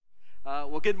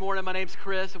Well, good morning. My name's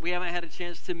Chris. If we haven't had a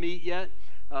chance to meet yet,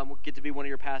 we'll get to be one of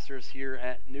your pastors here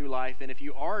at New Life. And if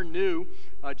you are new,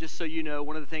 just so you know,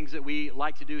 one of the things that we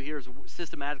like to do here is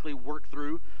systematically work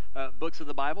through books of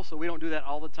the Bible. So we don't do that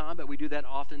all the time, but we do that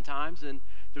oftentimes. And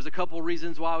there's a couple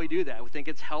reasons why we do that. We think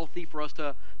it's healthy for us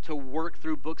to work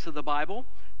through books of the Bible.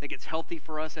 I think it's healthy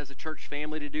for us as a church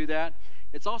family to do that.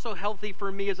 It's also healthy for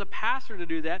me as a pastor to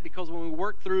do that, because when we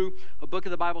work through a book of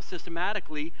the Bible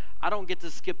systematically, I don't get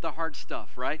to skip the hard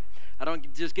stuff, right? I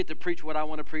don't just get to preach what I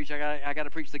want to preach. I got to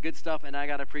preach the good stuff, and I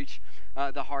got to preach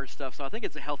the hard stuff. So I think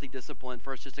it's a healthy discipline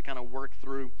for us just to kind of work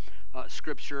through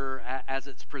Scripture as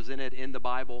it's presented in the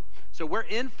Bible. So we're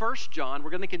in 1 John. We're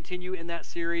going to continue in that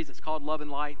series. It's called Love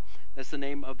and Light. That's the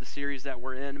name of the series that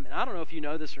we're in. And I don't know if you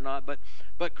know this or not,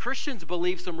 but Christians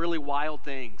believe some really wild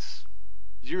things.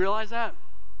 Did you realize that?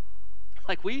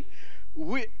 Like we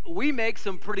make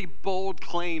some pretty bold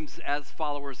claims as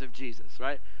followers of Jesus,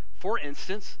 right? For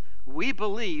instance, we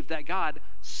believe that God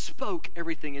spoke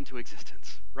everything into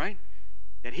existence, right?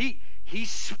 That he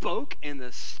spoke and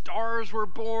the stars were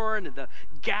born and the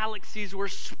galaxies were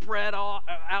spread out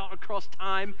across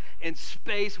time and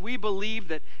space. We believe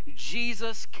that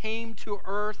Jesus came to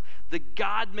earth, the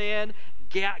God-man,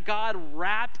 God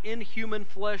wrapped in human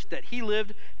flesh, that he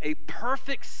lived a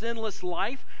perfect, sinless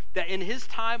life, that in his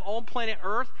time on planet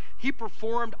Earth, he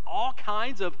performed all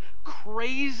kinds of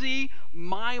crazy,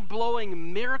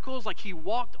 mind-blowing miracles, like he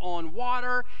walked on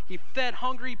water, he fed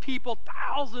hungry people,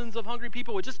 thousands of hungry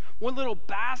people with just one little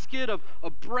basket of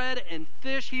bread and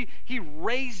fish. He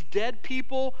raised dead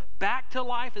people back to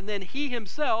life, and then he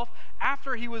himself,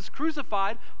 after he was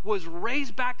crucified, was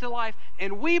raised back to life.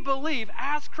 And we believe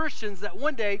as Christians that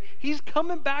one day he's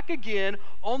coming back again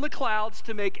on the clouds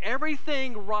to make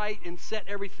everything right and set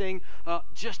everything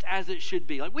just as it should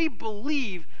be. Like, we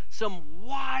believe some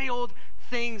wild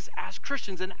things as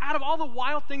Christians. And out of all the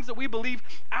wild things that we believe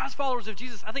as followers of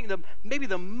Jesus, I think maybe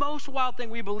the most wild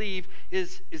thing we believe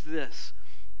is this: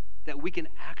 that we can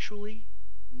actually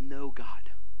know God.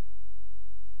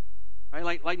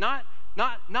 Right? Like not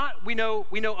we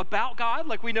know about God,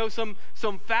 like we know some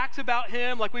facts about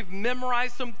him, like we've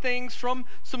memorized some things from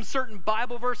some certain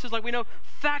Bible verses, like we know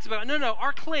facts about God. No,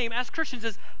 our claim as Christians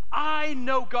is, I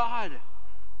know God.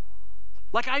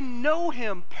 Like, I know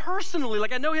him personally,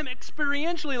 like I know him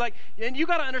experientially. Like, and you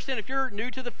got to understand, if you're new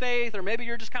to the faith, or maybe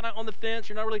you're just kind of on the fence,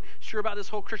 you're not really sure about this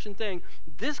whole Christian thing,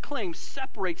 this claim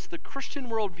separates the Christian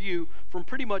worldview from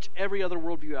pretty much every other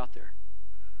worldview out there.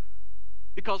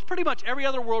 Because pretty much every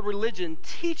other world religion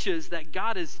teaches that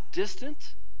God is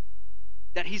distant,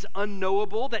 that he's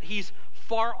unknowable, that he's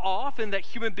far off, and that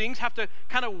human beings have to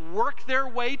kind of work their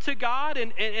way to God.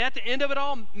 And at the end of it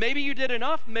all, maybe you did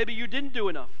enough, maybe you didn't do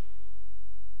enough.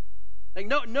 Like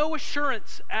no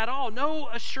assurance at all, no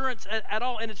assurance at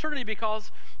all in eternity, because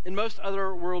in most other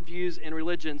worldviews and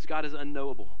religions, God is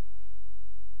unknowable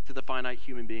to the finite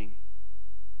human being.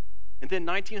 And then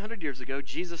 1900 years ago,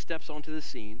 Jesus steps onto the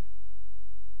scene,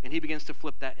 and he begins to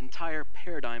flip that entire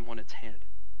paradigm on its head.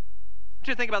 I want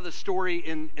you to think about the story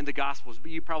in the Gospels.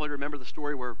 You probably remember the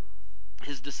story where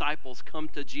his disciples come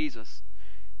to Jesus,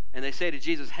 and they say to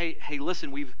Jesus, hey,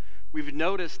 listen, we've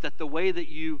noticed that the way that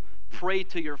you pray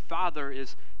to your Father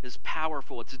is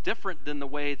powerful. It's different than the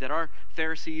way that our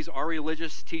Pharisees, our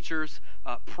religious teachers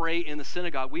pray in the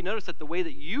synagogue. We notice that the way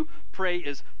that you pray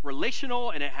is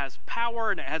relational, and it has power,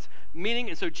 and it has meaning.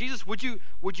 And so, Jesus, would you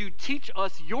teach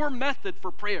us your method for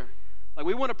prayer? Like,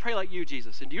 we want to pray like you,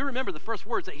 Jesus. And do you remember the first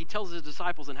words that he tells his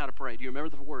disciples in how to pray? Do you remember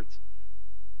the words?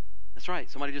 That's right.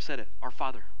 Somebody just said it. Our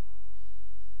Father.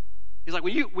 He's like,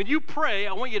 when you pray,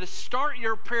 I want you to start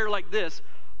your prayer like this: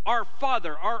 our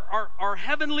Father, our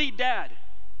heavenly Dad.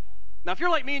 Now, if you're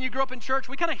like me and you grew up in church,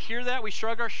 we kind of hear that, we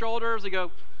shrug our shoulders, we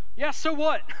go, yeah, so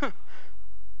what?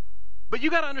 But you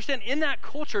got to understand, in that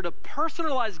culture, to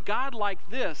personalize God like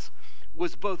this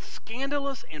was both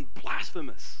scandalous and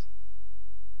blasphemous.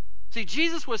 See,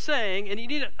 Jesus was saying, and you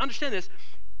need to understand this,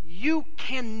 you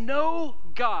can know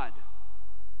God.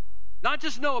 Not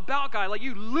just know about God, like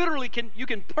you literally can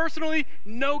personally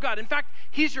know God. In fact,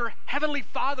 he's your heavenly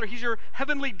Father, he's your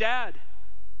heavenly Dad.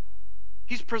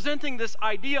 He's presenting this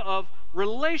idea of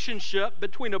relationship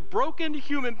between a broken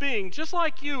human being, just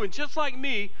like you and just like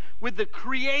me, with the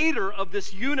creator of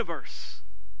this universe.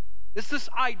 It's this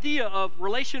idea of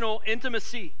relational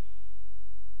intimacy.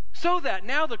 So that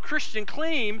now the Christian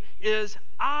claim is,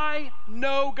 I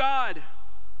know God.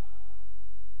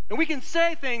 And we can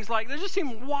say things like, they just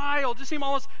seem wild, just seem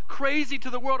almost crazy to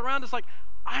the world around us, like,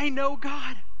 I know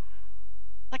God.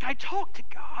 Like, I talk to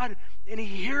God and he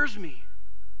hears me.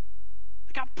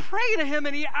 Like, I pray to him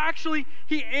and he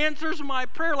answers my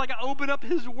prayer. Like, I open up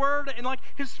his word and like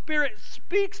his Spirit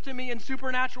speaks to me in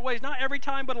supernatural ways. Not every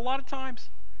time, but a lot of times.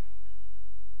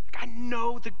 Like, I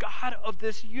know the God of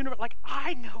this universe. Like,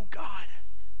 I know God.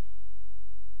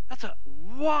 That's a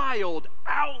wild,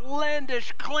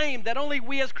 outlandish claim that only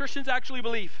we as Christians actually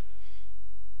believe.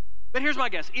 But here's my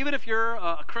guess. Even if you're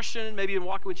a Christian, maybe you've been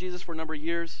walking with Jesus for a number of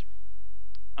years,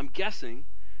 I'm guessing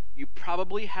you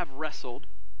probably have wrestled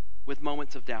with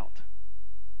moments of doubt,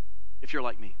 if you're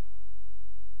like me.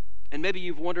 And maybe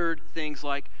you've wondered things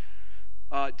like,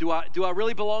 do I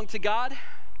really belong to God?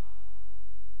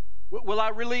 Will I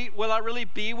really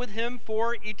be with him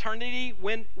for eternity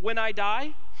when I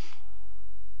die?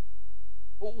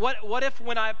 What if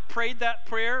when I prayed that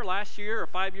prayer last year or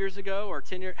 5 years ago or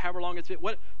 10 years, however long it's been,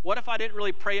 what if I didn't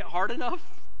really pray it hard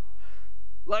enough?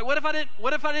 Like, what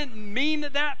if I didn't mean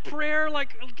that prayer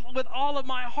like with all of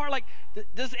my heart? Like,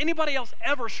 does anybody else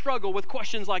ever struggle with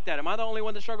questions like that? Am I the only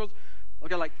one that struggles?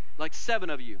 Okay, like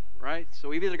 7 of you, right? So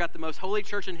we've either got the most holy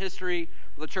church in history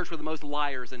or the church with the most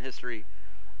liars in history.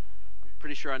 I'm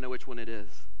pretty sure I know which one it is,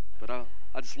 but I'll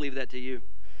just leave that to you.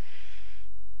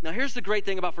 Now, here's the great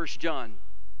thing about 1 John.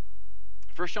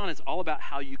 1 John is all about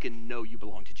how you can know you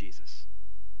belong to Jesus.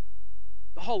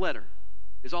 The whole letter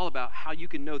is all about how you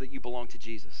can know that you belong to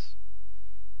Jesus.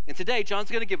 And today,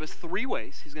 John's going to give us 3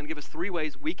 ways. He's going to give us 3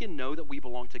 ways we can know that we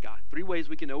belong to God. 3 ways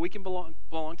we can know we can belong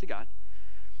to God.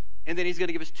 And then he's going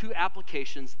to give us 2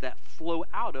 applications that flow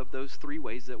out of those 3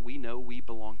 ways that we know we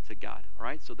belong to God. All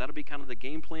right? So that'll be kind of the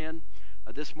game plan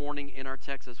this morning in our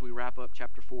text as we wrap up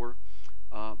chapter 4.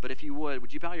 But if you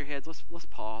would you bow your heads? Let's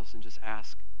pause and just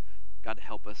ask God to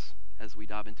help us as we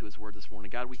dive into his word this morning.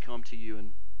 God, we come to you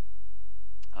and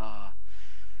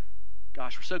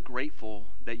gosh, we're so grateful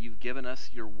that you've given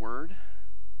us your word,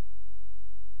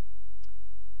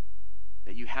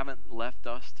 that you haven't left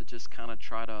us to just kind of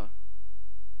try to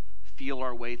feel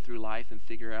our way through life and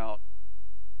figure out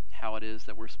how it is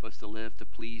that we're supposed to live to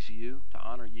please you, to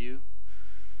honor you.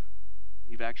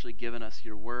 You've actually given us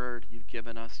your word.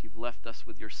 You've left us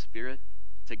with your Spirit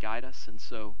to guide us. And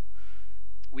so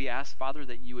we ask, Father,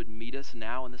 that you would meet us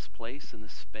now in this place, in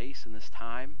this space, in this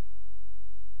time.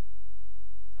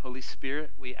 Holy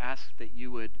Spirit, we ask that you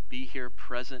would be here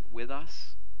present with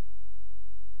us,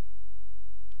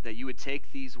 that you would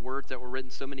take these words that were written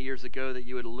so many years ago, that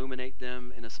you would illuminate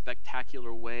them in a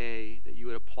spectacular way, that you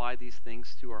would apply these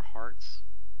things to our hearts,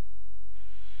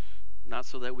 not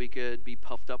so that we could be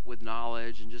puffed up with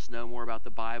knowledge and just know more about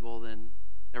the Bible than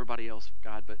everybody else,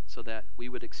 God, but so that we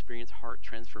would experience heart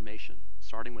transformation,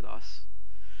 starting with us,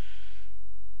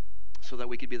 so that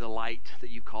we could be the light that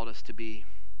you've called us to be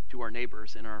to our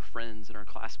neighbors and our friends and our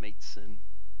classmates and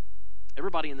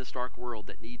everybody in this dark world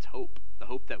that needs hope, the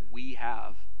hope that we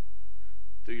have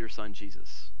through your Son,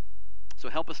 Jesus. So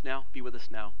help us now, be with us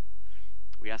now.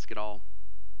 We ask it all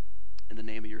in the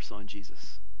name of your Son,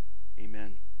 Jesus.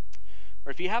 Amen.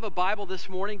 Or if you have a Bible this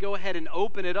morning, go ahead and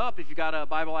open it up. If you've got a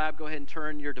Bible app, go ahead and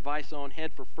turn your device on.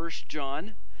 Head for 1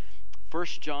 John. 1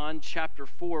 John chapter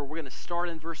 4. We're going to start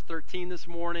in verse 13 this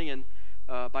morning, and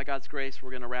by God's grace, we're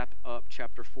going to wrap up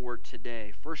chapter 4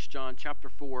 today. 1 John chapter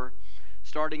 4,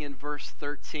 starting in verse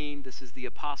 13. This is the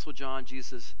Apostle John,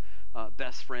 Jesus'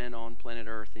 best friend on planet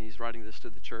Earth, and he's writing this to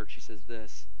the church. He says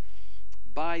this: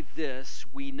 by this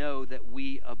we know that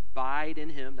we abide in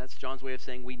him. That's John's way of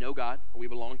saying we know God, or we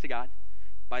belong to God.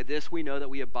 By this we know that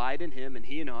we abide in him and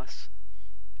he in us,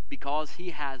 because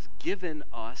he has given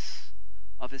us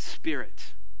of his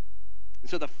Spirit. And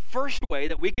so the first way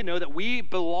that we can know that we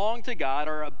belong to God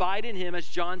or abide in him, as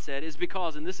John said, is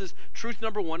because, and this is truth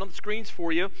number 1 on the screens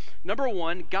for you, number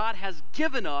 1, God has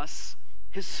given us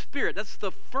his Spirit. That's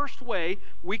the first way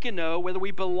we can know whether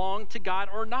we belong to God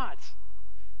or not.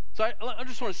 So I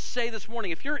just want to say this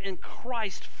morning, if you're in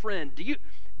Christ, friend, do you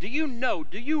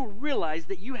realize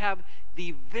that you have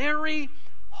the very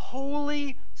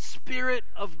Holy Spirit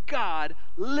of God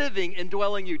living and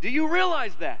dwelling you? Do you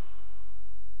realize that?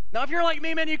 Now, if you're like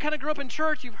me, man, you kind of grew up in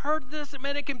church, you've heard this, and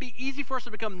man, it can be easy for us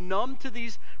to become numb to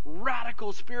these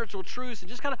radical spiritual truths and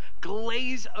just kind of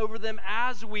glaze over them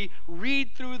as we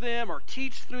read through them or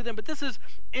teach through them. But this is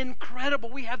incredible.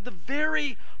 We have the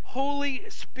very Holy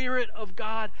Spirit of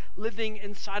God living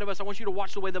inside of us. I want you to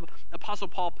watch the way the Apostle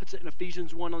Paul puts it in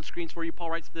Ephesians 1 on the screens for you.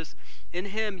 Paul writes this: in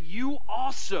him you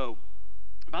also,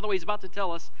 by the way, he's about to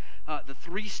tell us the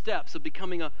 3 steps of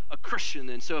becoming a Christian.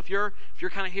 And so if you're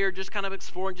kind of here, just kind of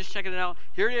exploring, just checking it out,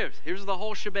 here it is. Here's the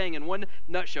whole shebang in one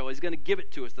nutshell. He's going to give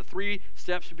it to us, the 3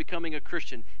 steps to becoming a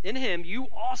Christian. In him, you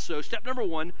also, step number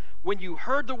 1, when you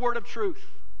heard the word of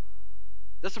truth.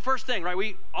 That's the first thing,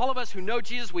 right? All of us who know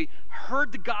Jesus, we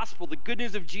heard the gospel, the good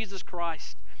news of Jesus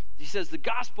Christ. He says the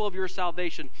gospel of your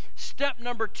salvation. Step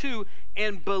number 2,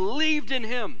 and believed in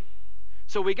him.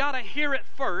 So we got to hear it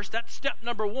first. That's step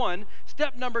number 1.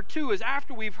 Step number 2 is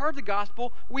after we've heard the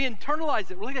gospel, we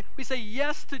internalize it. We say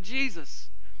yes to Jesus.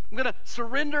 I'm going to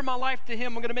surrender my life to him.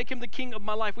 I'm going to make him the king of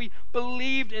my life. We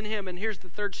believed in him. And here's the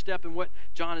third step and what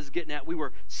John is getting at. We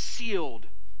were sealed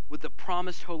with the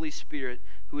promised Holy Spirit,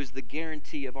 who is the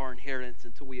guarantee of our inheritance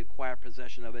until we acquire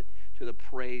possession of it to the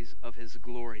praise of his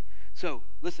glory. So,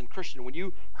 listen, Christian, when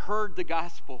you heard the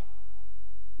gospel,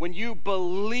 when you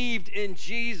believed in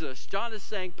Jesus,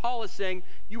 Paul is saying,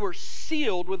 you were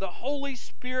sealed with the Holy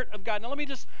Spirit of God. Now, let me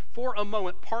just, for a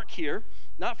moment, park here,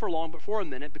 not for long, but for a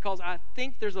minute, because I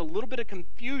think there's a little bit of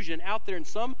confusion out there in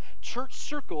some church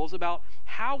circles about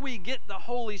how we get the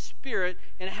Holy Spirit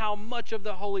and how much of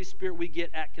the Holy Spirit we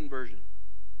get at conversion.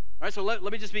 All right, so let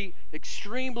me just be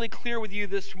extremely clear with you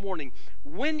this morning.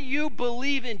 When you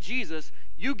believe in Jesus,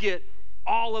 you get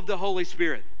all of the Holy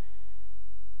Spirit.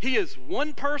 He is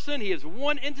one person. He is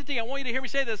one entity. I want you to hear me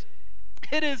say this.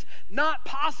 It is not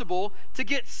possible to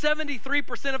get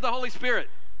 73% of the Holy Spirit.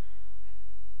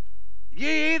 You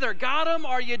either got him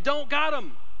or you don't got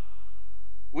him.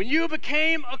 When you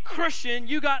became a Christian,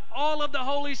 you got all of the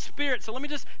Holy Spirit. So let me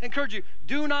just encourage you,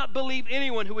 do not believe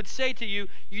anyone who would say to you,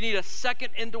 you need a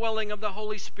second indwelling of the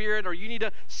Holy Spirit, or you need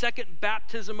a second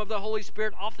baptism of the Holy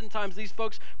Spirit. Oftentimes these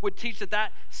folks would teach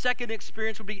that second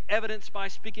experience would be evidenced by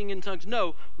speaking in tongues.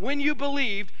 No, when you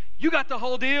believed, you got the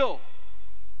whole deal.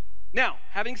 Now,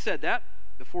 having said that,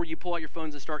 before you pull out your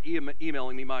phones and start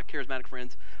emailing me, my charismatic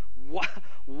friends,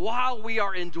 while we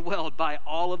are indwelled by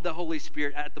all of the Holy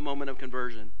Spirit at the moment of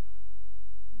conversion,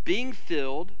 being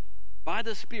filled by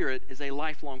the Spirit is a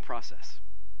lifelong process.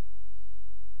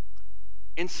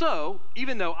 And so,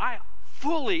 even though I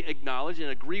fully acknowledge and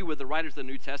agree with the writers of the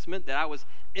New Testament that I was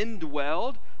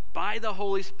indwelled by the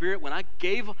Holy Spirit when I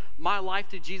gave my life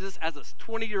to Jesus as a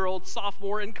 20-year-old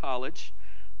sophomore in college,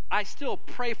 I still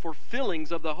pray for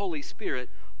fillings of the Holy Spirit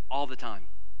all the time.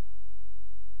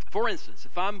 For instance,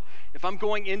 if I'm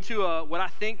going into what I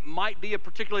think might be a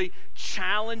particularly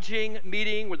challenging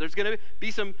meeting where there's going to be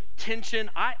some tension,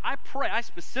 I pray. I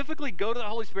specifically go to the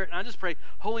Holy Spirit and I just pray,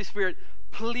 Holy Spirit,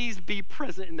 please be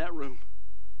present in that room.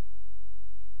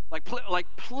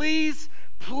 Please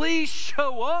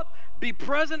show up, be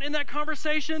present in that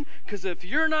conversation, because if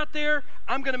you're not there,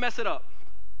 I'm going to mess it up.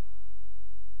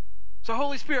 So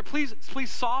Holy Spirit, please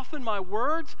soften my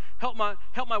words. Help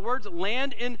my words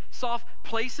land in soft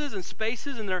places and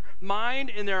spaces in their mind,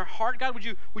 in their heart. God,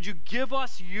 would you give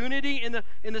us unity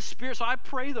in the Spirit? So I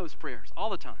pray those prayers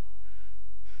all the time.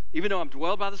 Even though I'm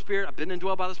dwelled by the Spirit, I've been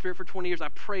indwelled by the Spirit for 20 years, I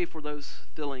pray for those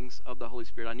fillings of the Holy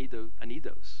Spirit. I need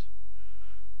those.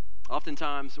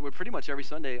 Oftentimes, we're pretty much every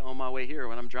Sunday on my way here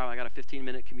when I'm driving. I got a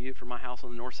 15-minute commute from my house on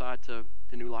the north side to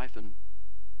New Life, and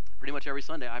pretty much every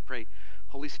Sunday I pray,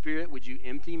 Holy Spirit, would you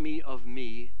empty me of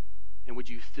me, and would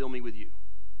you fill me with you?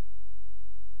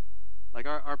 Like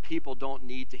our people don't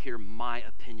need to hear my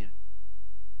opinion.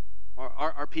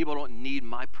 Our people don't need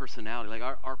my personality. Like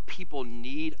our people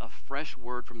need a fresh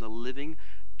word from the living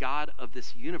God of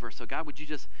this universe. So God, would you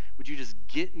just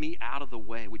get me out of the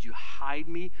way? Would you hide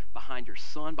me behind your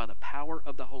Son by the power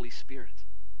of the Holy Spirit?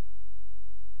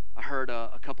 I heard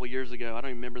a couple years ago, I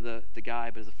don't even remember the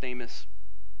guy, but it's a famous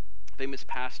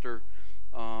pastor,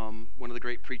 one of the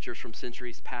great preachers from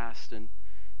centuries past, and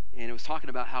it was talking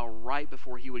about how right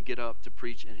before he would get up to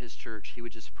preach in his church, he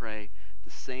would just pray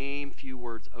the same few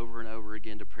words over and over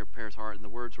again to prepare his heart. And the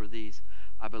words were these: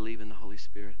 I believe in the Holy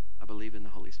Spirit. I believe in the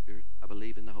Holy Spirit. I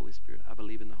believe in the Holy Spirit. I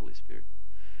believe in the Holy Spirit.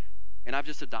 And I've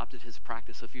just adopted his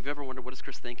practice. So if you've ever wondered what is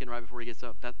Chris thinking right before he gets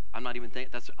up, I'm not even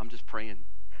thinking. I'm just praying.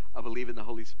 I believe in the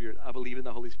Holy Spirit. I believe in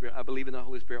the Holy Spirit. I believe in the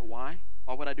Holy Spirit. Why?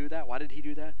 Why would I do that? Why did he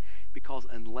do that? Because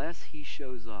unless he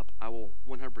shows up, I will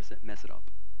 100% mess it up.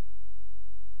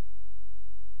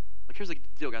 Like, here's the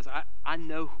deal, guys. I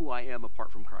know who I am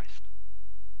apart from Christ.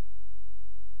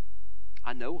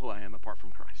 I know who I am apart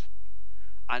from Christ.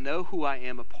 I know who I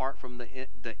am apart from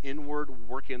the inward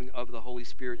working of the Holy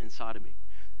Spirit inside of me.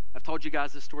 I've told you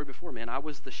guys this story before, man. I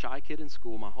was the shy kid in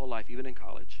school my whole life, even in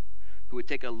college, who would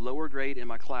take a lower grade in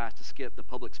my class to skip the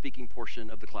public speaking portion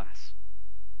of the class.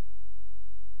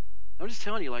 I'm just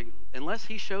telling you, like, unless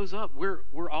he shows up,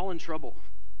 we're all in trouble.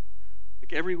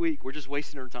 Like, every week, we're just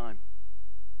wasting our time.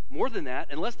 More than that,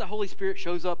 unless the Holy Spirit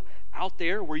shows up out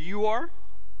there where you are,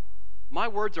 my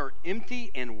words are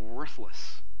empty and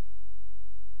worthless.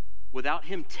 Without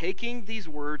him taking these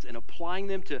words and applying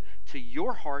them to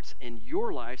your hearts and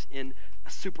your lives in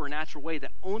a supernatural way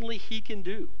that only he can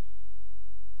do.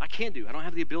 I can't do. I don't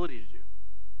have the ability to do.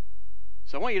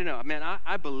 So I want you to know, man,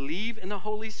 I believe in the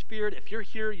Holy Spirit. If you're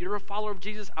here, you're a follower of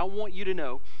Jesus, I want you to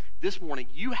know this morning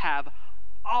you have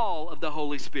all of the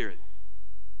Holy Spirit.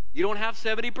 You don't have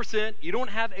 70%. You don't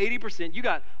have 80%. You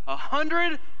got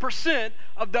 100%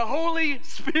 of the Holy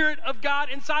Spirit of God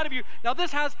inside of you. Now,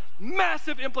 this has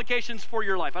massive implications for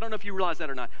your life. I don't know if you realize that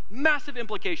or not. Massive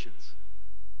implications.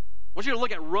 I want you to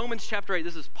look at Romans chapter 8.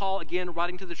 This is Paul, again,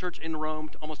 writing to the church in Rome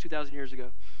almost 2,000 years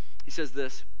ago. He says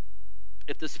this,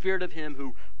 if the spirit of him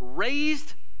who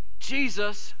raised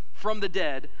Jesus from the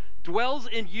dead dwells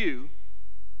in you,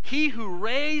 he who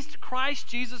raised Christ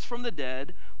Jesus from the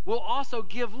dead will also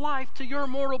give life to your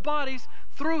mortal bodies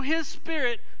through his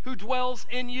Spirit who dwells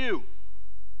in you.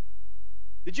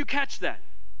 Did you catch that?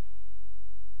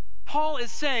 Paul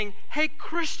is saying, hey,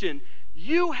 Christian,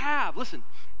 you have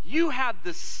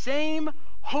the same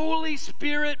Holy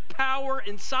Spirit power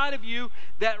inside of you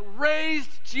that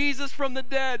raised Jesus from the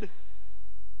dead.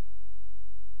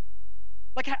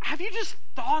 Like, have you just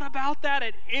thought about that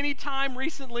at any time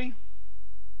recently?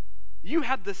 You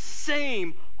have the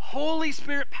same Holy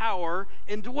Spirit power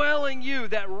indwelling you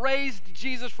that raised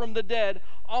Jesus from the dead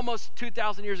almost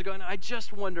 2,000 years ago. And I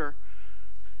just wonder,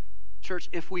 church,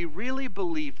 if we really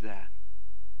believe that,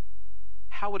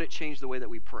 how would it change the way that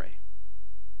we pray?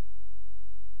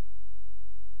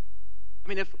 I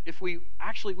mean, if we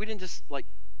didn't just like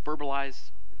verbalize,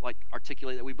 like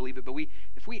articulate that we believe it, but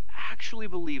if we actually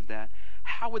believe that,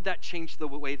 how would that change the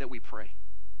way that we pray?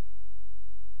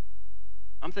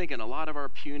 I'm thinking a lot of our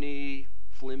puny,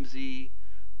 flimsy,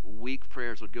 weak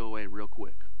prayers would go away real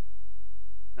quick.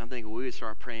 And I'm thinking we would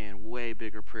start praying way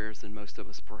bigger prayers than most of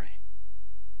us pray.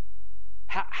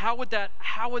 How would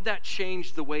that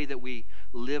change the way that we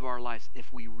live our lives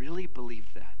if we really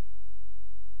believed that?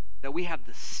 That we have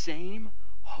the same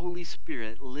Holy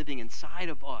Spirit living inside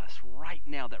of us right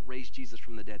now that raised Jesus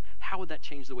from the dead. How would that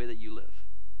change the way that you live?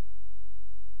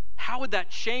 How would that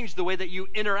change the way that you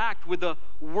interact with the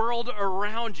world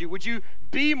around you? Would you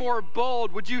be more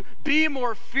bold? Would you be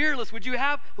more fearless? Would you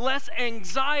have less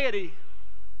anxiety?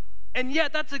 And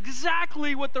yet, that's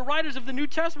exactly what the writers of the New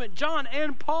Testament, John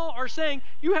and Paul, are saying.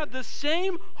 You have the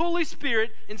same Holy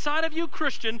Spirit inside of you,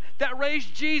 Christian, that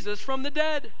raised Jesus from the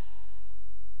dead.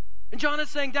 And John is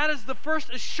saying that is the first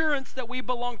assurance that we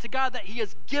belong to God, that he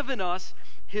has given us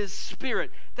his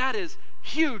Spirit. That is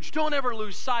huge. Don't ever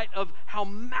lose sight of how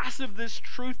massive this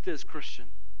truth is, Christian.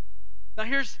 Now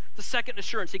here's the second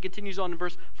assurance. He continues on in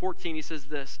verse 14. He says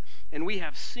this, and we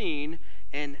have seen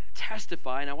and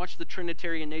testify. Now watch the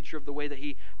Trinitarian nature of the way that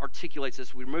he articulates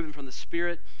this. We're moving from the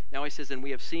Spirit. Now he says, and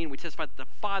we have seen, we testify that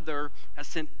the Father has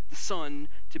sent the Son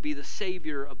to be the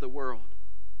Savior of the world.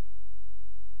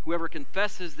 Whoever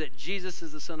confesses that Jesus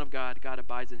is the Son of God, God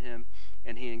abides in him,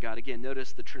 and he in God. Again,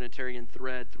 notice the Trinitarian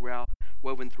thread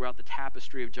woven throughout the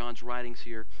tapestry of John's writings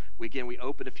here. We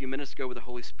opened a few minutes ago with the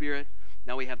Holy Spirit.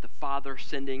 Now we have the Father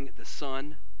sending the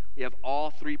Son. We have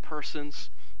all three persons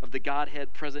of the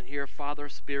Godhead present here, Father,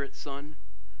 Spirit, Son.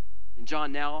 And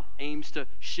John now aims to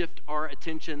shift our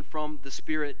attention from the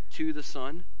Spirit to the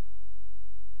Son.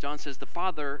 John says the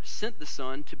Father sent the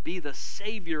Son to be the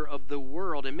Savior of the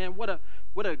world. And man, what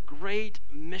a great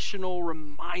missional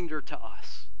reminder to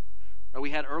us.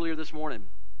 We had earlier this morning,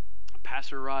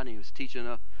 Pastor Rodney was teaching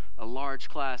a large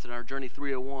class in our Journey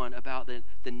 301 about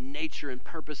the nature and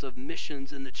purpose of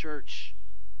missions in the church.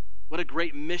 What a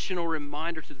great missional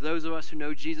reminder to those of us who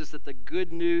know Jesus that the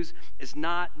good news is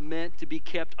not meant to be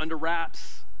kept under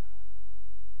wraps.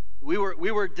 We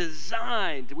were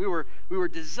designed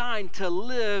to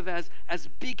live as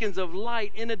beacons of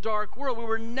light in a dark world. We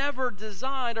were never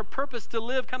designed or purposed to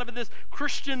live kind of in this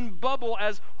Christian bubble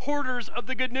as hoarders of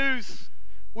the good news.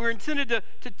 We were intended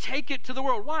to take it to the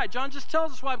world. Why? John just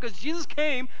tells us why. Because Jesus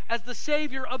came as the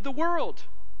Savior of the world.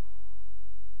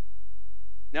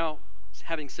 Now,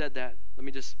 having said that, let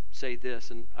me just say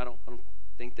this, and I don't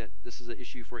think that this is an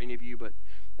issue for any of you, but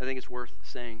I think it's worth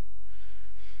saying.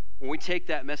 When we take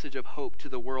that message of hope to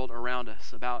the world around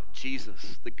us about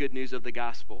Jesus, the good news of the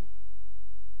gospel,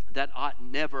 that ought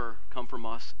never come from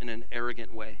us in an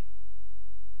arrogant way,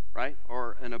 right?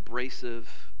 Or an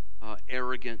abrasive,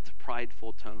 arrogant,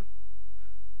 prideful tone.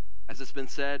 As it's been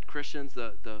said, Christians,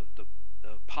 the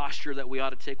posture that we ought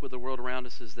to take with the world around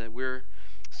us is that we're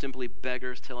simply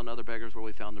beggars telling other beggars where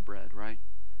we found the bread, right?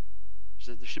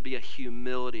 There should be a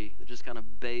humility that just kind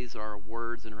of bathes our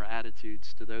words and our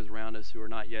attitudes to those around us who are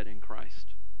not yet in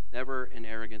Christ. Never in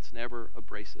arrogance, never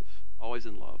abrasive, always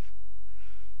in love.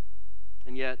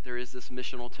 And yet there is this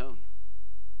missional tone.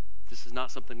 This is not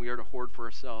something we are to hoard for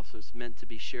ourselves. It's meant to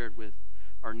be shared with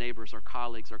our neighbors, our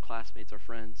colleagues, our classmates, our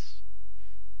friends.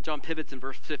 John pivots in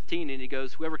verse 15 and he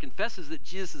goes, whoever confesses that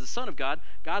Jesus is the Son of God,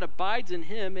 God abides in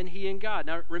him and he in God.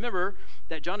 Now remember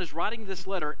that John is writing this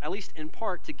letter, at least in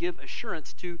part, to give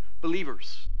assurance to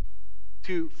believers,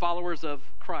 to followers of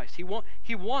Christ.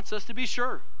 He wants us to be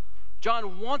sure.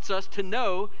 John wants us to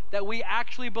know that we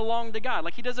actually belong to God.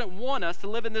 Like, he doesn't want us to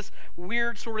live in this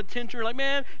weird sort of tension. Like,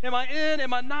 man, am I in?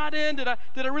 Am I not in? Did I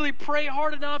really pray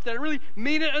hard enough? Did I really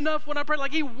mean it enough when I prayed?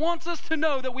 Like, he wants us to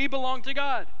know that we belong to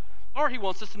God. Or he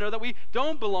wants us to know that we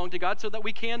don't belong to God so that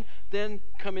we can then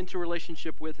come into a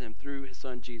relationship with him through his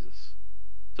son Jesus.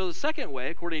 So the second way,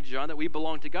 according to John, that we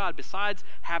belong to God, besides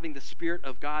having the Spirit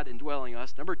of God indwelling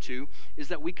us, number 2, is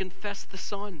that we confess the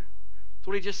Son. That's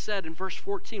what he just said in verse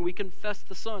 14. We confess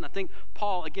the Son. I think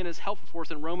Paul, again, is helpful for us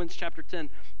in Romans chapter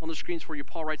 10 on the screens for you.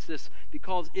 Paul writes this,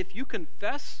 because if you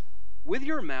confess with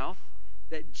your mouth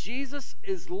that Jesus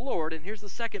is Lord, and here's the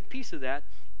second piece of that,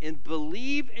 and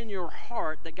believe in your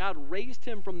heart that God raised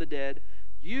him from the dead,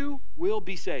 you will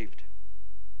be saved.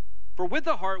 For with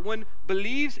the heart one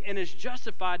believes and is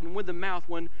justified, and with the mouth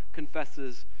one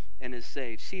confesses and is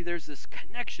saved. See, there's this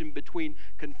connection between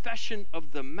confession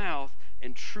of the mouth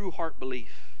and true heart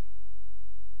belief.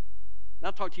 Now,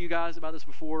 I've talked to you guys about this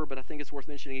before, but I think it's worth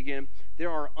mentioning again. There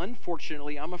are,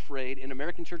 unfortunately, I'm afraid, in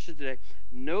American churches today,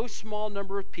 no small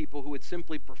number of people who would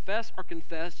simply profess or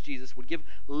confess Jesus, would give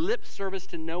lip service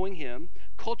to knowing him,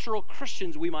 cultural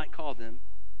Christians we might call them.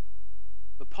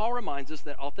 But Paul reminds us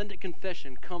that authentic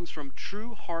confession comes from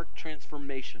true heart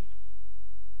transformation.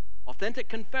 Authentic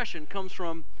confession comes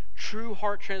from true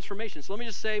heart transformation. So let me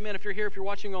just say, man, if you're here, if you're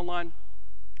watching online,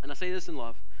 and I say this in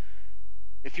love,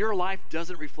 if your life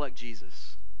doesn't reflect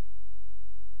Jesus,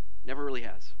 never really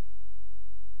has.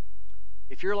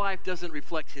 If your life doesn't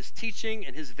reflect his teaching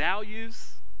and his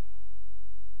values,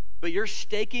 but you're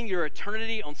staking your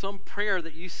eternity on some prayer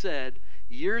that you said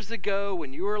years ago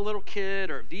when you were a little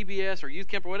kid or at VBS or youth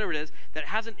camp or whatever it is, that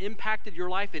hasn't impacted your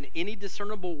life in any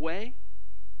discernible way,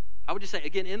 I would just say,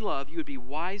 again, in love, you would be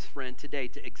wise, friend, today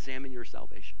to examine your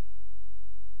salvation.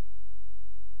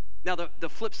 Now, the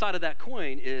flip side of that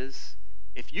coin is,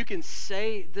 if you can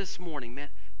say this morning, man,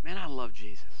 I love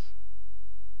Jesus.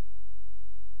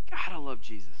 God, I love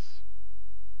Jesus.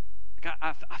 Like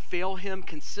I fail him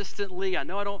consistently. I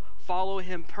know I don't follow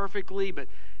him perfectly, but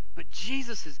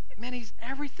Jesus is, man, he's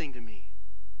everything to me.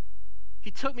 He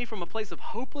took me from a place of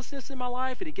hopelessness in my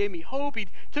life, and he gave me hope. He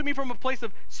took me from a place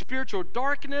of spiritual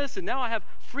darkness, and now I have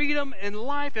freedom and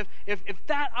life. If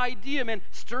that idea, man,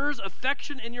 stirs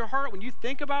affection in your heart when you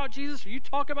think about Jesus or you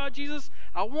talk about Jesus,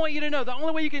 I want you to know the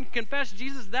only way you can confess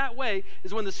Jesus that way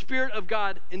is when the Spirit of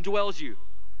God indwells you.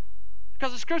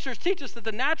 Because the scriptures teach us that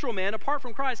the natural man, apart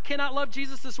from Christ, cannot love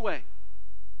Jesus this way.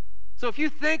 So if you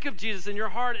think of Jesus and your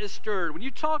heart is stirred, when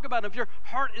you talk about him, if your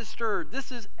heart is stirred,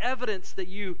 this is evidence that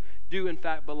you do in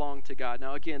fact belong to God.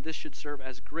 Now again, this should serve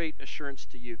as great assurance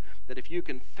to you that if you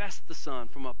confess the Son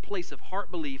from a place of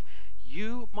heart belief,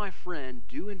 you, my friend,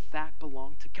 do in fact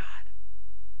belong to God.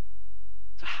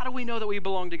 So how do we know that we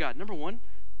belong to God? Number 1,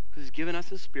 because he's given us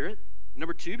his Spirit.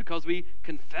 Number 2, because we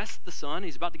confess the Son.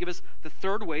 He's about to give us the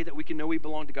third way that we can know we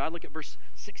belong to God. Look at verse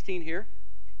 16 here.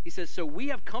 He says, so we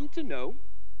have come to know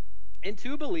and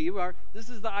to believe, this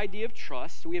is the idea of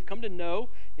trust. So we have come to know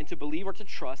and to believe or to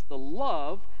trust the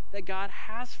love that God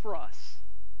has for us.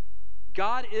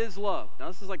 God is love. Now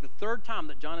this is like the third time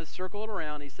that John has circled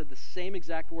around. He said the same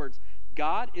exact words.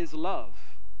 God is love.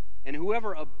 And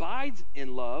whoever abides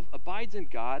in love abides in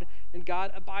God, and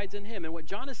God abides in him. And what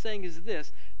John is saying is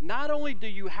this: not only do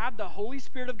you have the Holy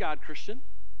Spirit of God, Christian,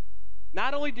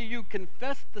 not only do you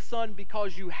confess the Son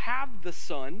because you have the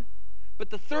Son,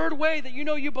 but the third way that you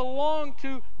know you belong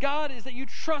to God is that you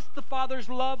trust the Father's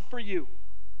love for you.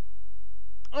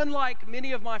 Unlike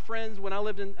many of my friends, when I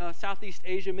lived in Southeast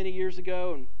Asia many years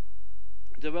ago and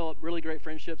developed really great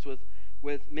friendships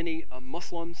with many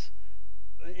Muslims,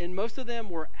 and most of them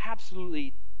were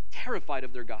absolutely terrified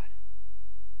of their God.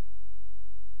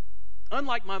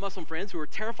 Unlike my Muslim friends who are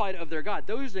terrified of their God,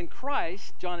 those in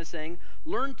Christ, John is saying,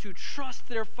 learn to trust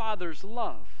their Father's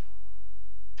love,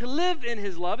 to live in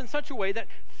his love in such a way that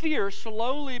fear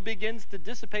slowly begins to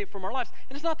dissipate from our lives.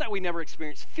 And it's not that we never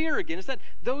experience fear again, it's that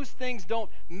those things don't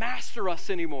master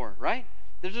us anymore, right?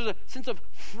 There's a sense of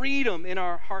freedom in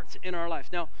our hearts, in our lives.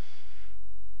 Now,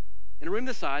 in a room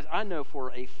this size, I know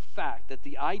for a fact that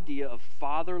the idea of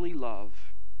fatherly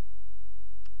love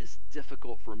is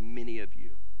difficult for many of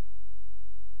you.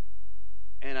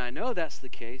 And I know that's the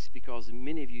case because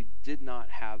many of you did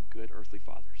not have good earthly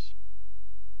fathers.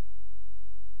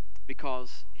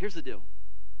 Because here's the deal.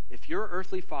 If your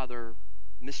earthly father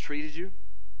mistreated you,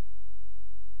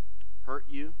 hurt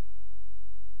you,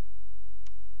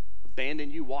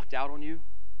 abandoned you, walked out on you,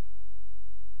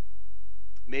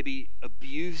 maybe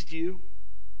abused you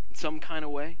in some kind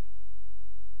of way.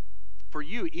 For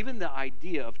you, even the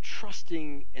idea of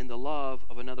trusting in the love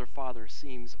of another father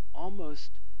seems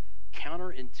almost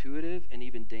counterintuitive and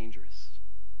even dangerous.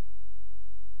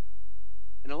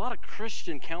 And a lot of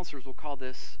Christian counselors will call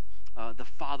this the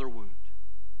father wound.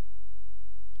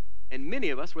 And many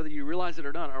of us, whether you realize it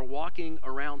or not, are walking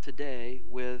around today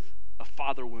with a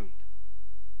father wound.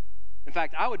 In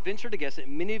fact, I would venture to guess that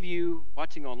many of you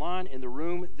watching online in the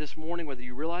room this morning, whether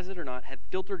you realize it or not, have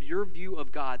filtered your view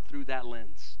of God through that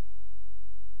lens.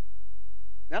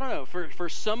 I don't know, for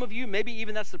some of you, maybe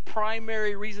even that's the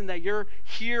primary reason that you're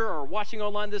here or watching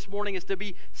online this morning, is to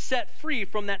be set free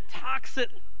from that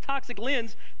toxic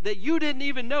lens that you didn't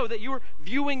even know that you were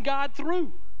viewing God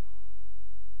through.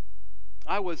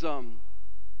 I was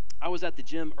at the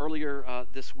gym earlier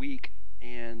this week,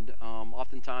 and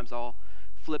oftentimes I'll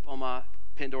flip on my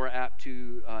Pandora app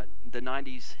to the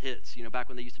 90s hits, back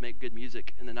when they used to make good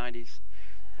music in the 90s.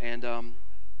 And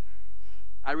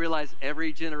I realize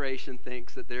every generation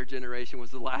thinks that their generation was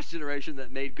the last generation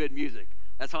that made good music.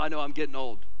 That's how I know I'm getting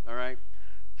old, all right?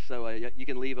 So you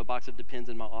can leave a box of Depends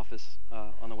in my office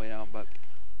on the way out. But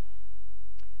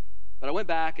I went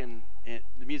back, and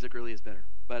the music really is better.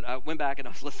 But I went back, and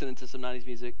I was listening to some 90s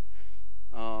music.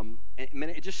 And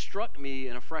it just struck me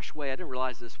in a fresh way. I didn't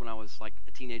realize this when I was like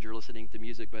a teenager listening to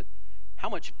music, but how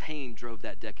much pain drove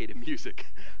that decade of music.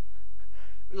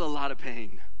 There's a lot of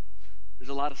pain. There's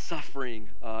a lot of suffering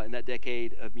in that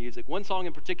decade of music. One song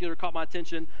in particular caught my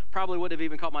attention, probably wouldn't have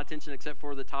even caught my attention except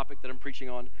for the topic that I'm preaching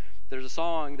on. There's a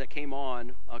song that came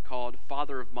on called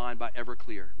Father of Mine by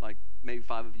Everclear. Like maybe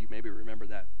 5 of you maybe remember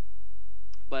that.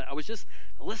 But I was just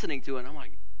listening to it, and I'm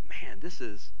like, man,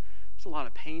 there's a lot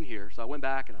of pain here. So I went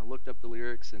back and I looked up the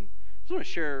lyrics, and I just want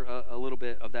to share a little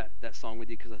bit of that song with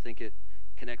you because I think it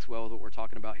connects well with what we're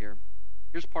talking about here.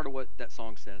 Here's part of what that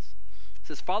song says. It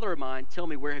says, Father of mine, tell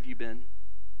me, where have you been?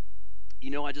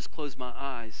 I just closed my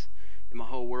eyes and my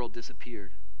whole world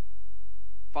disappeared.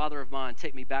 Father of mine,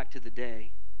 take me back to the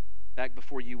day, back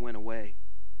before you went away.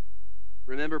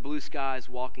 Remember blue skies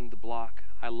walking the block.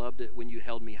 I loved it when you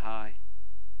held me high.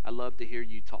 I loved to hear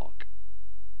you talk.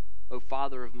 Oh,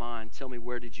 Father of mine, tell me,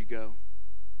 where did you go?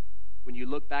 When you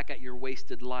look back at your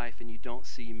wasted life and you don't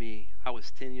see me, I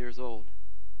was 10 years old.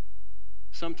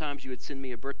 Sometimes you would send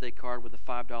me a birthday card with a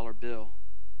 $5 bill.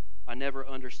 I never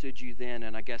understood you then,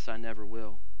 and I guess I never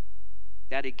will.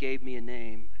 Daddy gave me a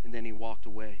name, and then he walked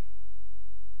away.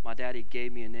 My daddy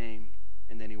gave me a name,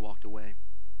 and then he walked away.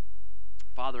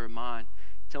 Father of mine,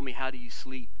 tell me, how do you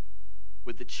sleep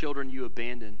with the children you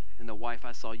abandoned and the wife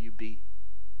I saw you beat?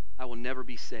 I will never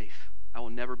be safe. I will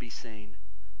never be sane.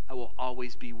 I will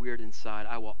always be weird inside.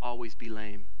 I will always be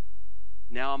lame.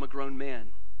 Now I'm a grown man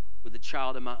with a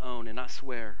child of my own, and I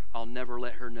swear I'll never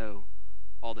let her know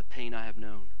all the pain I have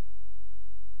known.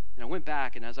 And I went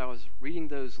back, and as I was reading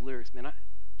those lyrics, man, I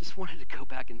just wanted to go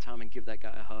back in time and give that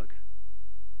guy a hug.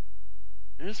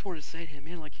 And I just wanted to say to him,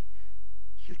 man, like,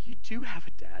 you do have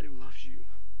a dad who loves you.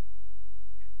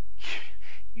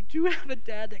 You do have a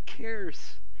dad that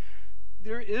cares.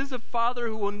 There is a Father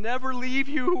who will never leave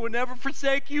you, who will never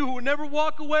forsake you, who will never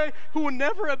walk away, who will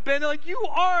never abandon. Like, you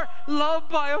are loved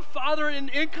by a Father in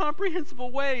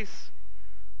incomprehensible ways.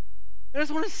 And I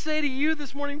just want to say to you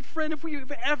this morning, friend, if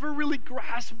we've ever really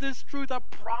grasped this truth, I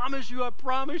promise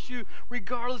you,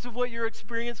 regardless of what your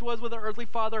experience was with our earthly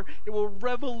father, it will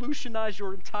revolutionize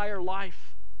your entire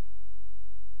life.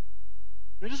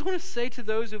 And I just want to say to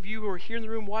those of you who are here in the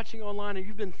room watching online and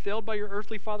you've been failed by your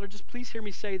earthly father, just please hear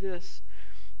me say this.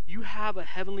 You have a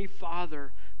heavenly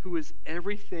Father who is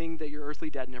everything that your earthly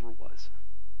dad never was.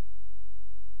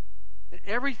 And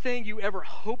everything you ever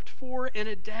hoped for in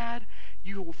a dad,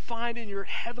 you will find in your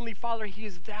heavenly Father. He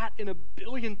is that and a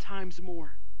billion times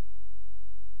more.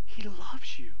 He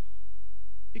loves you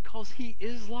because he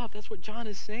is love. That's what John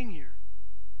is saying here.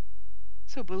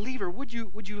 So, believer, would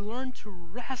you learn to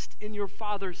rest in your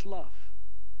Father's love?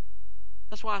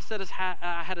 That's why I said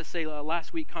I had to say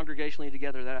last week congregationally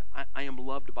together that I am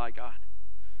loved by God.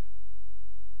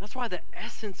 That's why the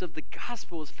essence of the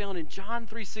gospel is found in John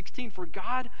 3:16. For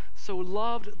God so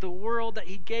loved the world that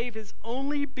he gave his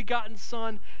only begotten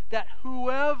Son, that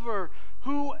whoever,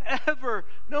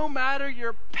 no matter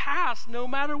your past, no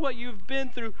matter what you've been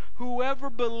through, whoever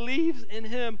believes in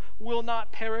him will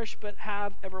not perish but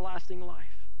have everlasting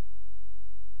life.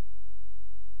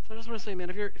 So I just want to say, man,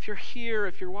 if you're here,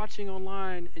 if you're watching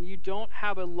online, and you don't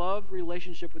have a love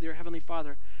relationship with your Heavenly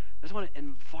Father, I just want to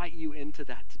invite you into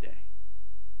that today.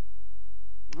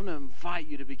 I want to invite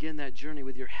you to begin that journey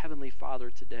with your Heavenly Father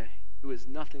today. who is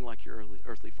nothing like your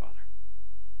earthly father.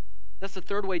 That's the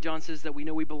third way John says that we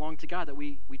know we belong to God, that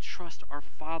we trust our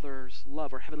Father's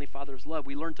love, our Heavenly Father's love.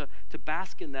 We learn to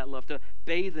bask in that love, to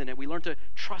bathe in it. We learn to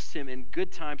trust him in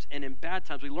good times and in bad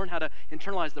times. We learn how to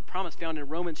internalize the promise found in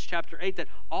Romans chapter 8 that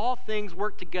all things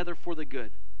work together for the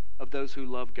good of those who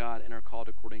love God and are called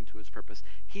according to his purpose.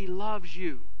 He loves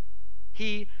you.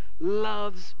 He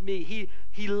loves me.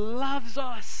 He loves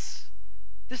us.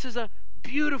 This is a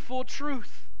beautiful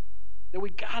truth that we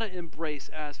gotta embrace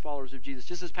as followers of Jesus.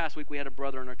 Just this past week, we had a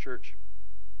brother in our church,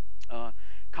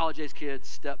 college-age kid,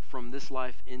 step from this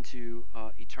life into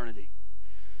eternity.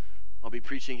 I'll be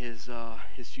preaching his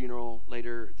funeral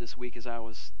later this week. As I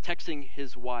was texting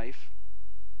his wife,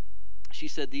 she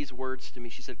said these words to me.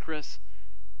 She said, "Chris,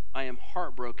 I am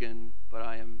heartbroken, but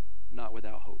I am not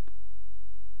without hope."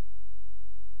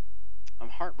 I'm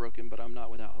heartbroken, but I'm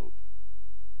not without hope.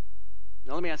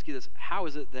 Now let me ask you this. How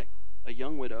is it that a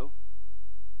young widow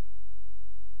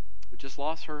who just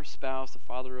lost her spouse, the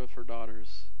father of her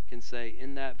daughters, can say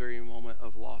in that very moment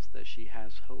of loss that she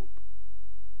has hope?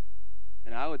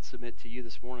 And I would submit to you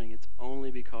this morning, it's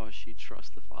only because she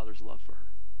trusts the Father's love for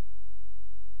her.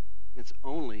 It's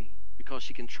only because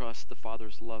she can trust the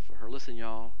Father's love for her. Listen,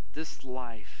 y'all, this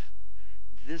life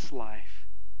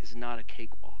is not a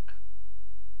cakewalk.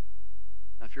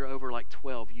 Now, if you're over like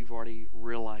 12, you've already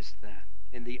realized that.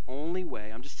 And the only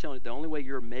way, I'm just telling you, the only way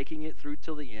you're making it through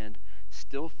till the end,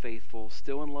 still faithful,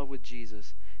 still in love with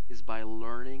Jesus, is by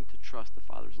learning to trust the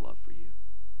Father's love for you.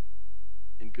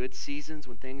 In good seasons,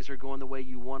 when things are going the way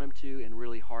you want them to, and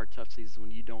really hard, tough seasons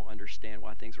when you don't understand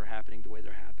why things are happening the way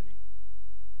they're happening.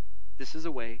 This is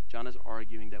a way, John is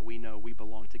arguing, that we know we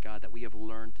belong to God, that we have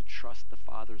learned to trust the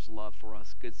Father's love for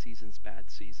us, good seasons, bad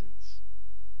seasons.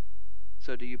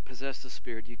 So do you possess the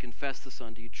Spirit? Do you confess the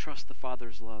Son? Do you trust the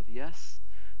Father's love? Yes?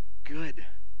 Good.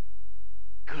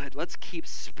 Good. Let's keep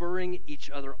spurring each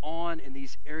other on in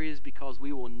these areas because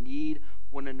we will need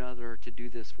one another to do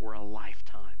this for a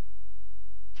lifetime.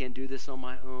 Can't do this on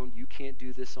my own. You can't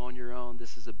do this on your own.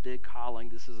 This is a big calling.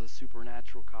 This is a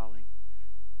supernatural calling.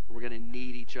 We're going to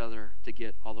need each other to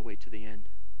get all the way to the end.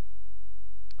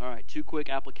 All right, 2 quick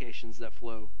applications that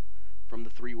flow from the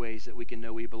 3 ways that we can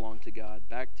know we belong to God.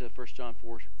 Back to 1 John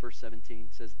 4, verse 17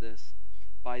 says this,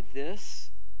 "By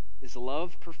this is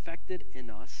love perfected in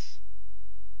us,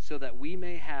 so that we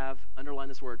may have," underline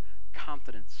this word,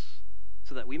 confidence,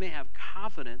 "so that we may have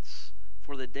confidence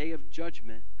for the day of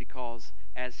judgment, because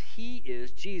as he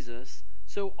is, Jesus,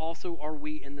 so also are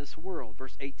we in this world."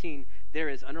 Verse 18, there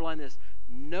is, underline this,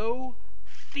 "no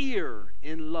fear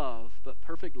in love, but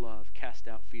perfect love casts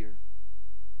out fear.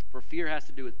 For fear has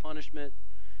to do with punishment.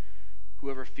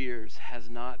 Whoever fears has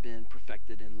not been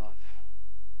perfected in love."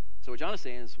 So what John is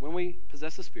saying is when we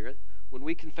possess the Spirit, when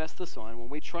we confess the Son, when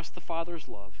we trust the Father's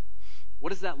love, what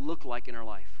does that look like in our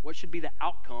life? What should be the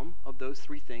outcome of those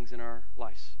 3 things in our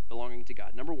lives belonging to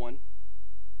God? Number 1,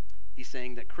 he's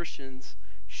saying that Christians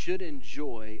should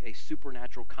enjoy a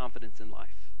supernatural confidence in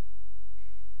life.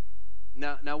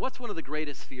 Now, what's one of the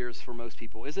greatest fears for most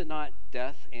people? Is it not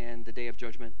death and the day of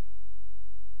judgment?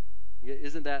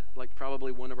 Isn't that like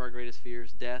probably one of our greatest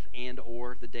fears? Death and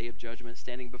or the day of judgment,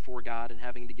 standing before God and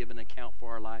having to give an account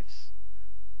for our lives.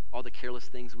 All the careless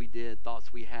things we did,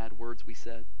 thoughts we had, words we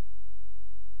said.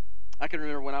 I can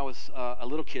remember when I was a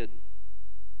little kid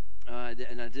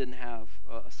and I didn't have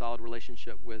a solid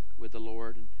relationship with the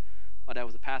Lord. And my dad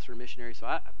was a pastor and missionary, so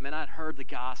I'd heard the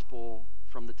gospel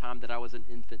from the time that I was an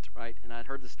infant, right? And I'd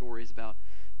heard the stories about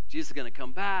Jesus is going to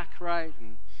come back, right?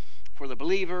 And for the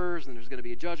believers, and there's going to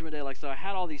be a judgment day. So I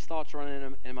had all these thoughts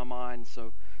running in my mind.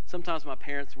 So sometimes my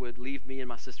parents would leave me and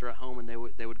my sister at home, and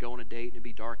they would go on a date, and it'd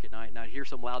be dark at night, and I'd hear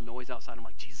some loud noise outside. I'm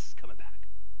like, Jesus is coming back.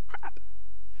 Crap.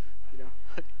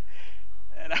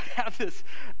 And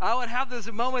I would have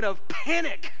this moment of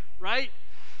panic, right?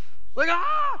 Like,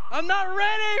 I'm not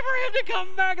ready for him to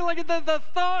come back. And like the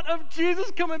thought of Jesus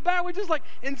coming back would just like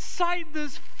incite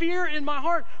this fear in my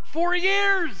heart for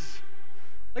years.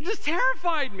 Like, just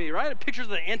terrified me, right? Pictures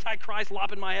of the Antichrist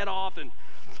lopping my head off, and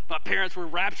my parents were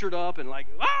raptured up, and like,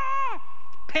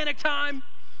 panic time.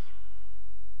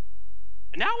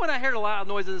 And now when I hear a loud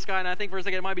noise in the sky, and I think for a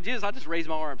second it might be Jesus, I just raise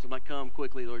my arms. I'm like, come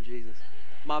quickly, Lord Jesus.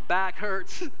 My back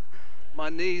hurts. My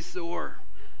knees sore.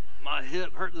 My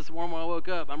hip hurt this morning when I woke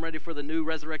up. I'm ready for the new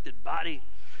resurrected body.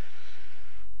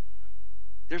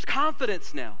 There's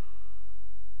confidence now.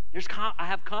 I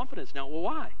have confidence now. Well,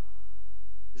 why?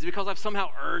 Is it because I've somehow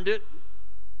earned it?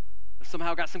 I've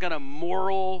somehow got some kind of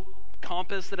moral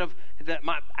compass that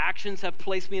my actions have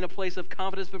placed me in a place of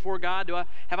confidence before God?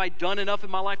 Have I done enough in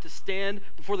my life to stand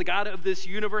before the God of this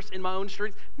universe in my own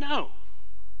strength? No.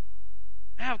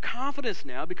 I have confidence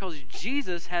now because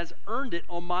Jesus has earned it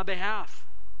on my behalf.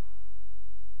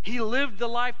 He lived the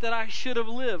life that I should have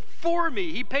lived for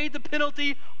me. He paid the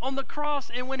penalty on the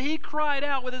cross, and when he cried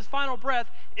out with his final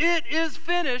breath, "It is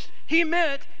finished," he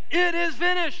meant, "It is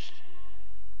finished."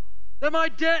 That my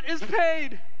debt is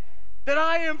paid, that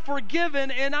I am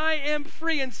forgiven and I am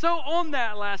free. And so on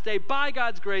that last day, by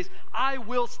God's grace, I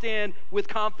will stand with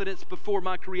confidence before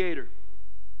my Creator.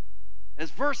 As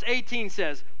verse 18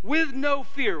 says, with no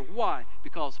fear. Why?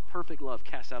 Because perfect love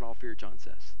casts out all fear, John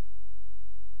says.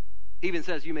 He even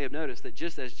says, you may have noticed, that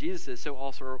just as Jesus is, so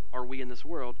also are we in this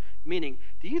world. Meaning,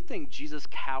 do you think Jesus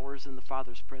cowers in the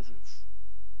Father's presence?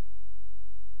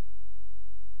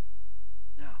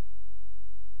 No.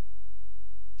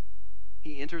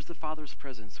 He enters the Father's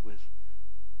presence with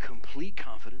complete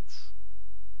confidence,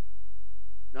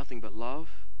 nothing but love,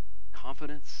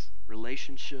 confidence,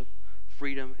 relationship,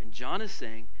 freedom. And John is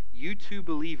saying, you too,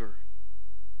 believer,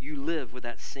 you live with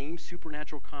that same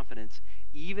supernatural confidence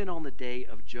even on the day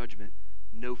of judgment.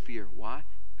 No fear. Why?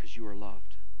 Because you are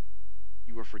loved,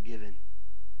 you are forgiven,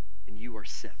 and you are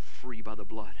set free by the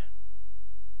blood.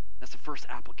 That's the first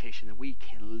application, that we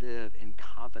can live in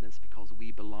confidence because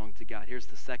we belong to God. Here's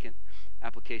the second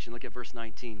application. Look at verse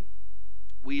 19.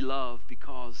 We love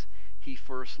because he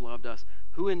first loved us.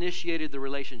 Who initiated the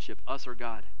relationship, us or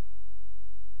God?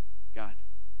 God.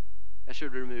 That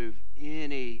should remove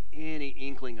any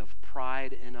inkling of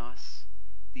pride in us.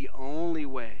 The only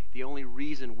way, the only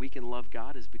reason we can love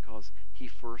God is because he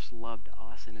first loved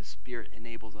us, and his Spirit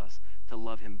enables us to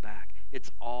love him back.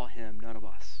 It's all him, none of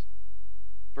us.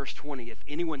 Verse 20, if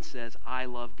anyone says, I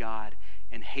love God,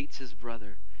 and hates his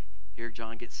brother, here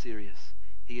John gets serious,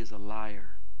 he is a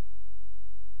liar.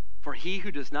 For he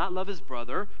who does not love his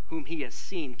brother, whom he has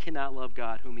seen, cannot love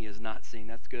God, whom he has not seen.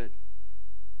 That's good.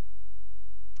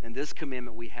 And this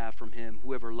commandment we have from him,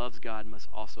 whoever loves God must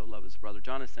also love his brother.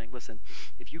 John is saying, listen,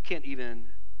 if you can't even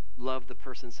love the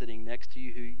person sitting next to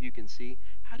you who you can see,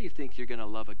 how do you think you're going to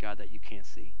love a God that you can't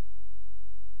see?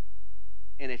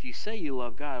 And if you say you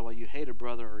love God while you hate a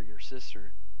brother or your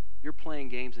sister, you're playing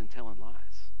games and telling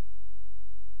lies.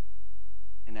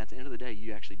 And at the end of the day,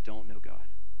 you actually don't know God.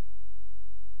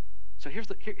 So here's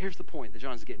the point that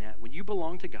John's getting at. When you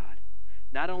belong to God,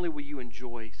 not only will you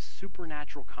enjoy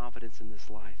supernatural confidence in this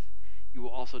life, you will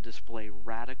also display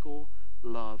radical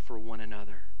love for one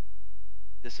another.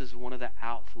 This is one of the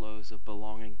outflows of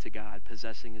belonging to God,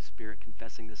 possessing his Spirit,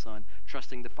 confessing the Son,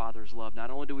 trusting the Father's love.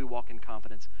 Not only do we walk in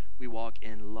confidence, we walk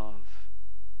in love.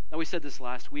 Now, we said this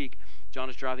last week. John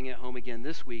is driving it home again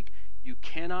this week. You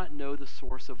cannot know the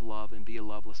source of love and be a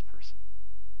loveless person.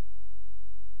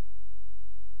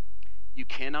 You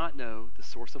cannot know the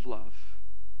source of love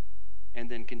and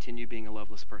then continue being a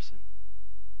loveless person.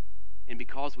 And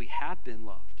because we have been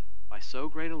loved by so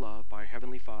great a love by our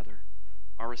Heavenly Father,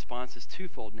 our response is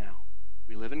twofold now.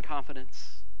 We live in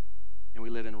confidence, and we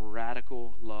live in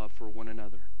radical love for one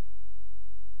another.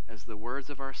 As the words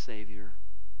of our Savior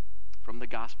from the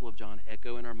Gospel of John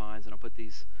echo in our minds, and I'll put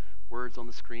these words on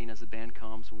the screen as the band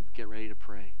comes and we get ready to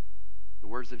pray. The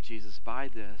words of Jesus, by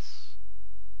this,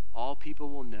 all people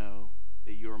will know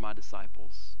that you are my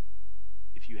disciples,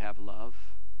 if you have love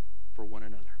for one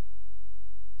another.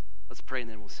 Let's pray and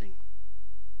then we'll sing.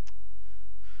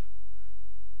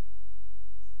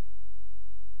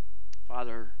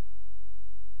 Father,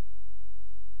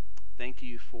 thank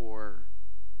you for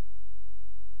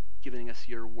giving us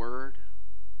your word,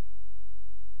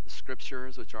 the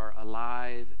scriptures, which are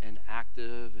alive and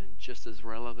active and just as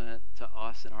relevant to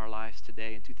us in our lives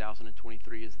today in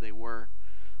 2023 as they were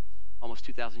almost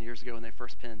 2,000 years ago when they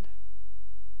first penned.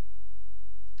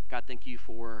 God, thank you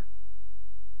for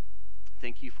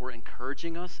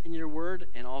encouraging us in your word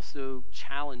and also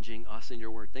challenging us in your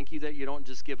word. Thank you that you don't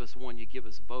just give us one, you give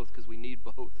us both, because we need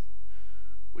both.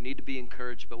 We need to be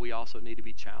encouraged, but we also need to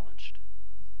be challenged.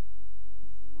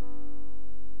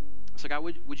 So God,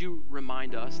 would you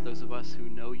remind us, those of us who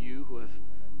know you, who have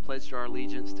pledged our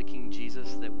allegiance to King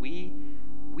Jesus, that we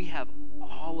have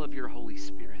all of your Holy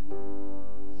Spirit.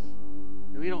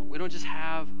 We don't just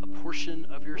have a portion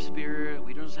of your Spirit.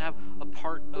 We don't just have a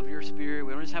part of your Spirit.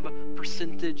 We don't just have a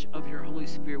percentage of your Holy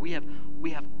Spirit. We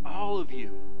have all of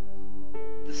you.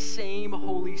 The same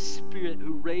Holy Spirit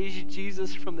who raised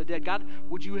Jesus from the dead. God,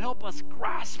 would you help us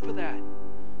grasp that?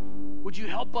 Would you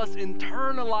help us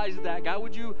internalize that, God?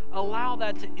 Would you allow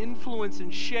that to influence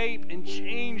and shape and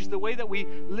change the way that we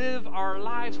live our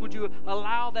lives? Would you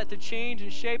allow that to change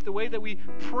and shape the way that we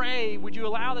pray? Would you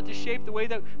allow that to shape the way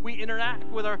that we interact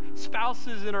with our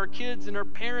spouses and our kids and our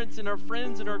parents and our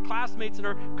friends and our classmates and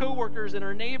our coworkers and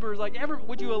our neighbors?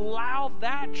 Would you allow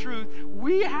that truth?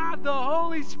 We have the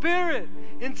Holy Spirit,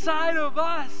 inside of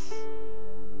us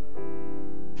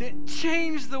to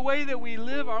change the way that we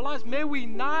live our lives. May we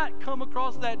not come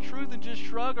across that truth and just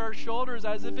shrug our shoulders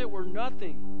as if it were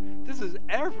nothing. This is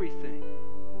everything.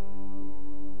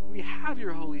 We have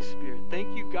your Holy Spirit.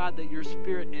 Thank you, God, that your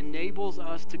Spirit enables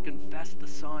us to confess the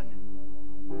Son.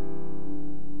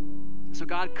 So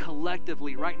God,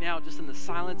 collectively, right now, just in the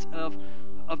silence of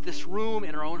this room,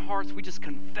 in our own hearts, we just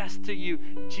confess to you,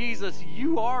 Jesus,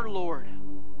 you are Lord.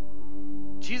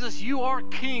 Jesus, you are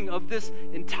King of this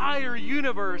entire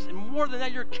universe, and more than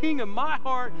that, you're King of my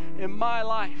heart and my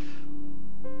life.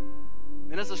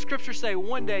 And as the scriptures say,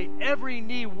 one day every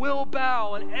knee will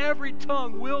bow and every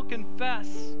tongue will confess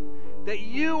that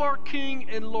you are King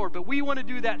and Lord. But we want to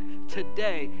do that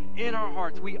today in our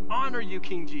hearts. We honor you,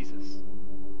 King Jesus.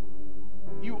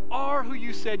 You are who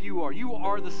you said you are. You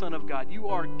are the Son of God. You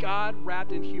are God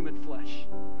wrapped in human flesh.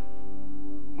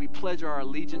 We pledge our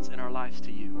allegiance and our lives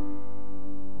to you.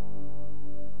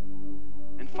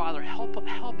 And Father, help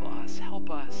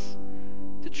us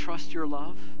to trust your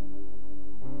love.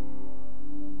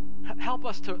 Help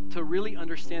us to really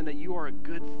understand that you are a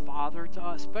good father to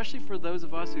us, especially for those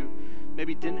of us who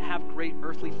maybe didn't have great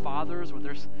earthly fathers, or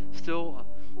there's still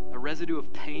a residue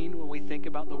of pain when we think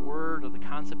about the word or the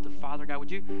concept of Father. God,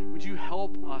 would you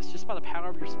help us, just by the power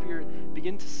of your Spirit,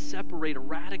 begin to separate,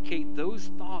 eradicate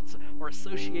those thoughts or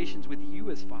associations with you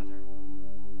as Father?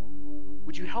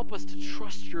 Would you help us to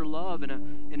trust your love in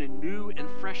a new and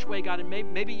fresh way, God? And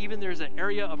maybe even there's an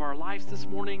area of our lives this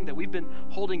morning that we've been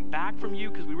holding back from you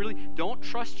because we really don't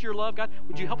trust your love, God.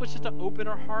 Would you help us just to open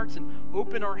our hearts and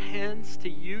open our hands to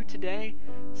you today?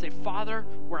 Say, Father,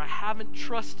 where I haven't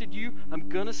trusted you, I'm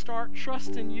going to start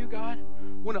trusting you, God.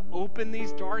 I want to open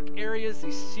these dark areas,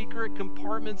 these secret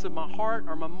compartments of my heart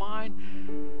or my mind,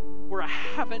 where I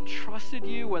haven't trusted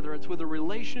you, whether it's with a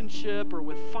relationship or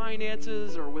with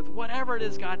finances or with whatever it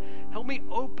is, God, help me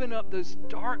open up those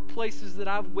dark places that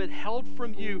I've withheld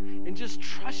from you and just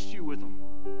trust you with them.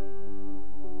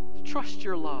 To trust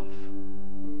your love.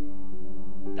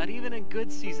 That even in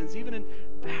good seasons, even in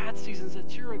bad seasons,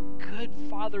 that you're a good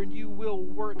Father and you will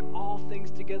work all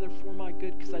things together for my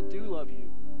good because I do love you.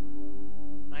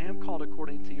 I am called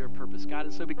according to your purpose, God.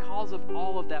 And so because of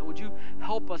all of that, would you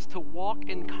help us to walk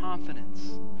in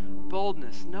confidence,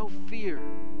 boldness, no fear?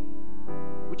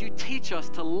 Would you teach us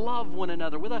to love one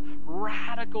another with a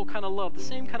radical kind of love, the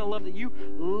same kind of love that you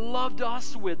loved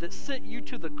us with, that sent you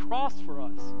to the cross for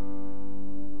us?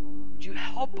 Would you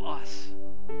help us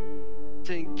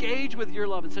to engage with your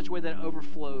love in such a way that it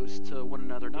overflows to one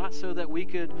another, not so that we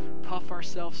could puff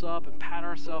ourselves up and pat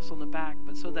ourselves on the back,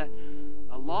 but so that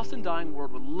a lost and dying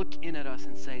world would look in at us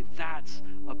and say, that's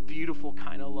a beautiful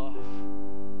kind of love.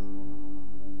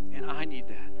 And I need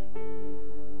that.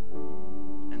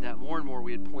 And that more and more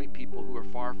we would point people who are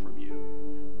far from you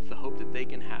to the hope that they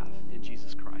can have in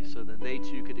Jesus Christ, so that they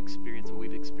too could experience what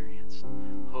we've experienced.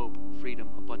 Hope, freedom,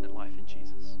 abundant life in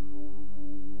Jesus.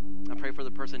 I pray for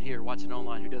the person here watching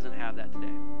online who doesn't have that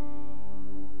today.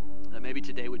 That maybe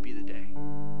today would be the day.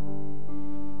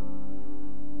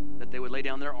 That they would lay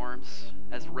down their arms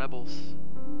as rebels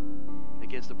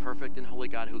against the perfect and holy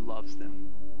God who loves them.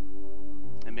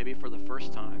 And maybe for the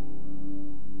first time,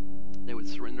 they would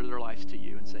surrender their lives to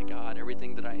you and say, God,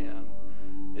 everything that I am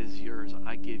is yours.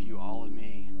 I give you all of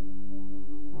me.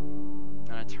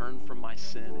 And I turn from my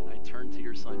sin and I turn to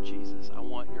your Son, Jesus. I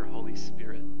want your Holy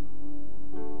Spirit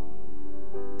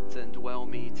to indwell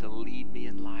me, to lead me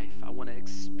in life. I want to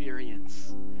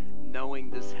experience knowing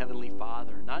this Heavenly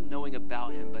Father, not knowing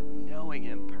about him, but knowing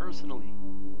him personally.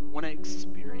 I want to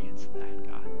experience that,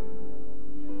 God.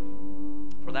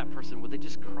 For that person, would they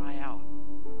just cry out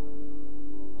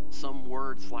some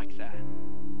words like that,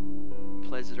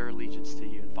 pledge their allegiance to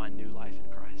you, and find new life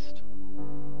in Christ?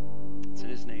 It's in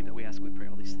his name that we ask, we pray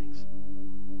all these things.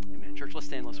 Amen. Church, let's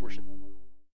stand, let's worship.